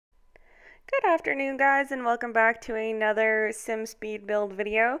Good afternoon, guys, and welcome back to another sim speed build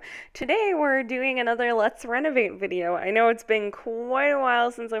video. Today we're doing another Let's Renovate video. I know it's been quite a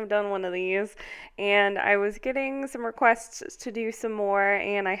while since I've done one of these, and I was getting some requests to do some more,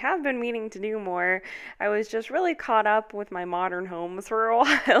 and I have been meaning to do more. I was just really caught up with my modern homes for a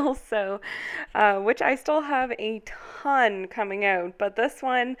while, which I still have a ton coming out, but this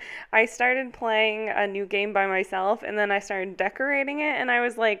one I started playing a new game by myself, and then I started decorating it, and I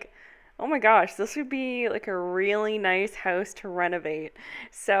was like, oh my gosh, this would be like a really nice house to renovate.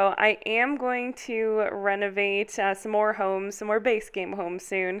 So I am going to renovate some more homes, some more base game homes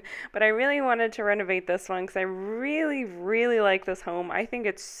soon, but I really wanted to renovate this one because I really, really like this home. I think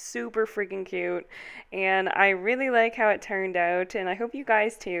it's super freaking cute, and I really like how it turned out, and I hope you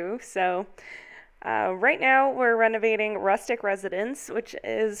guys too. Right now, we're renovating Rustic Residence, which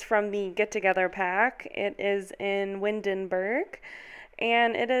is from the Get Together pack. It is in Windenburg,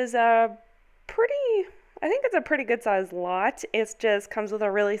 and it is a I think it's a pretty good sized lot. It just comes with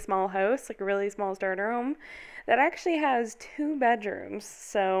a really small house, like a really small starter home, that actually has 2 bedrooms.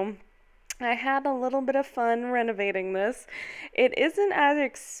 So I had a little bit of fun renovating this. It isn't as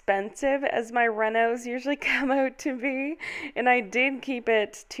expensive as my renos usually come out to be, and I did keep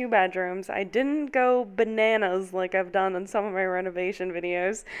it 2 bedrooms. I didn't go bananas like I've done in some of my renovation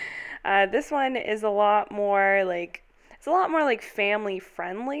videos. This one is a lot more like it's a lot more like family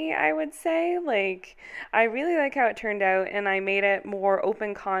friendly, I would say. Like, I really like how it turned out, and I made it more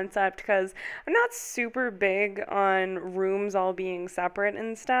open concept because I'm not super big on rooms all being separate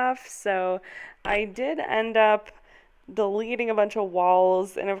and stuff. So I did end up deleting a bunch of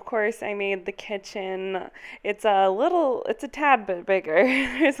walls, and of course I made the kitchen. It's a tad bit bigger.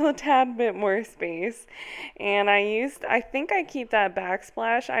 There's a tad bit more space, and I think I keep that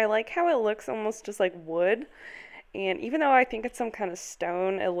backsplash. I like how it looks almost just like wood. And even though I think it's some kind of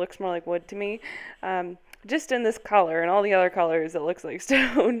stone, it looks more like wood to me. Just in this color and all the other colors, it looks like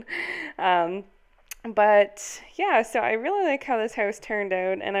stone. Um, but yeah, so I really like how this house turned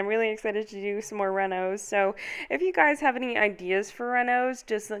out, and I'm really excited to do some more renos. So if you guys have any ideas for renos,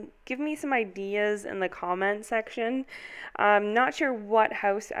 just give me some ideas in the comment section. I'm not sure what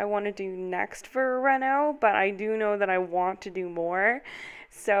house I want to do next for a reno, but I do know that I want to do more.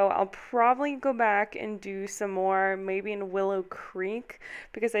 So I'll probably go back and do some more, maybe in Willow Creek,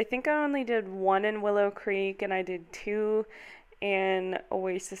 because I think I only did one in Willow Creek and I did 2 in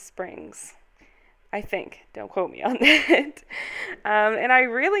Oasis Springs. I think. Don't quote me on that. And I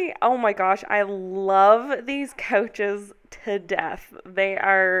really, oh my gosh, I love these couches to death. They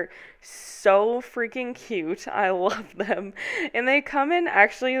are so freaking cute. I love them. And they come in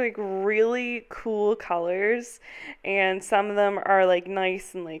actually like really cool colors. And some of them are like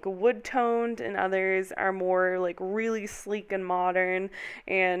nice and like wood toned, and others are more like really sleek and modern.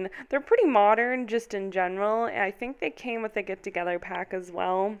 And they're pretty modern just in general. And I think they came with the Get Together pack as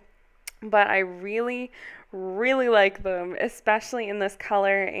well, but I really, really like them, especially in this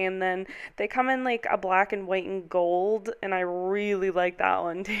color. And then they come in like a black and white and gold, and I really like that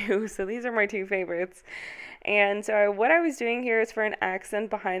one too. So these are my 2 favorites. And so what I was doing here is, for an accent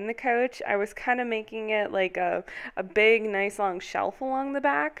behind the couch, I was kind of making it like a big, nice long shelf along the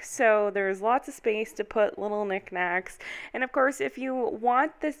back. So there's lots of space to put little knickknacks. And of course, if you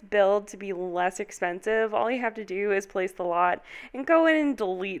want this build to be less expensive, all you have to do is place the lot and go in and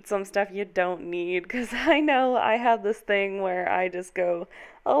delete some stuff you don't need. Because I know I have this thing where I just go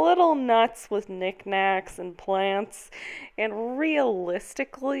a little nuts with knickknacks and plants, and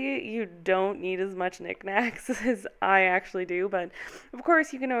realistically, you don't need as much knickknacks as I actually do, but of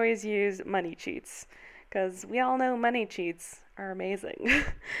course, you can always use money cheats, because we all know money cheats are amazing.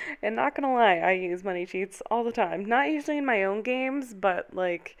 And not gonna lie, I use money cheats all the time. Not usually in my own games, but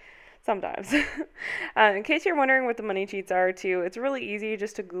like sometimes. In case you're wondering what the money cheats are too, it's really easy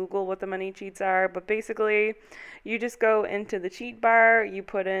just to Google what the money cheats are, but basically you just go into the cheat bar, you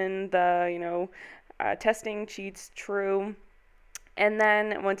put in the, testing cheats true, and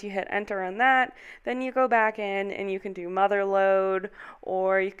then once you hit enter on that, then you go back in and you can do mother load,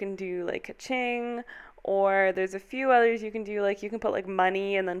 or you can do like ka-ching, or there's a few others you can do, like you can put like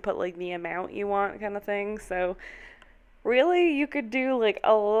money and then put like the amount you want kind of thing. So really, you could do like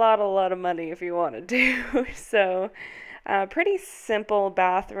a lot of money if you wanted to. So, pretty simple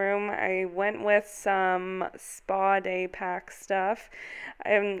bathroom. I went with some spa day pack stuff.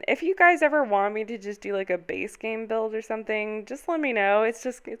 If you guys ever want me to just do like a base game build or something, just let me know. It's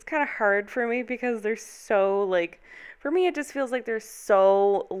kind of hard for me because there's so like, for me, it just feels like there's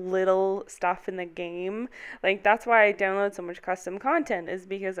so little stuff in the game. Like, that's why I download so much custom content, is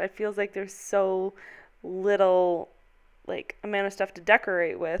because it feels like there's so little like amount of stuff to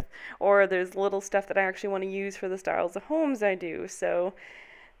decorate with, or there's little stuff that I actually want to use for the styles of homes I do. So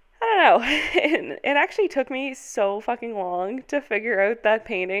I don't know. It actually took me so fucking long to figure out that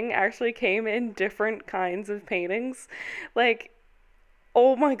painting actually came in different kinds of paintings. Like,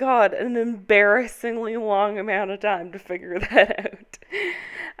 oh my god, an embarrassingly long amount of time to figure that out.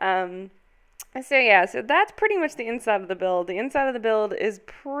 Um, so yeah, so that's pretty much the inside of the build. The inside of the build is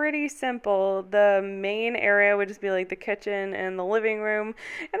pretty simple. The main area would just be like the kitchen and the living room,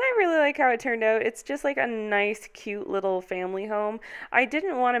 and I really like how it turned out. It's just like a nice, cute little family home. I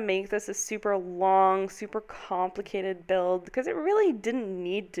didn't want to make this a super long, super complicated build because it really didn't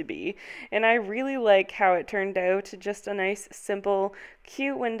need to be, and I really like how it turned out. Just a nice, simple,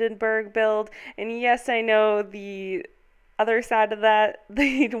 cute Windenburg build. And yes, I know the other side of that,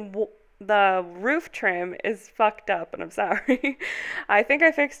 the roof trim is fucked up, and I'm sorry. I think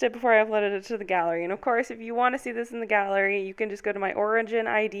I fixed it before I uploaded it to the gallery. And of course, if you want to see this in the gallery, you can just go to my origin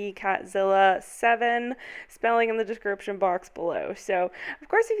ID, Catzilla7, spelling in the description box below. So, of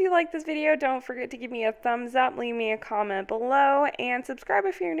course, if you like this video, don't forget to give me a thumbs up, leave me a comment below, and subscribe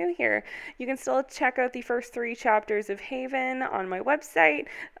if you're new here. You can still check out the first 3 chapters of Haven on my website.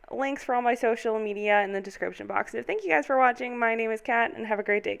 Links for all my social media in the description box. So thank you guys for watching. My name is Kat, and have a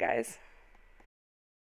great day, guys.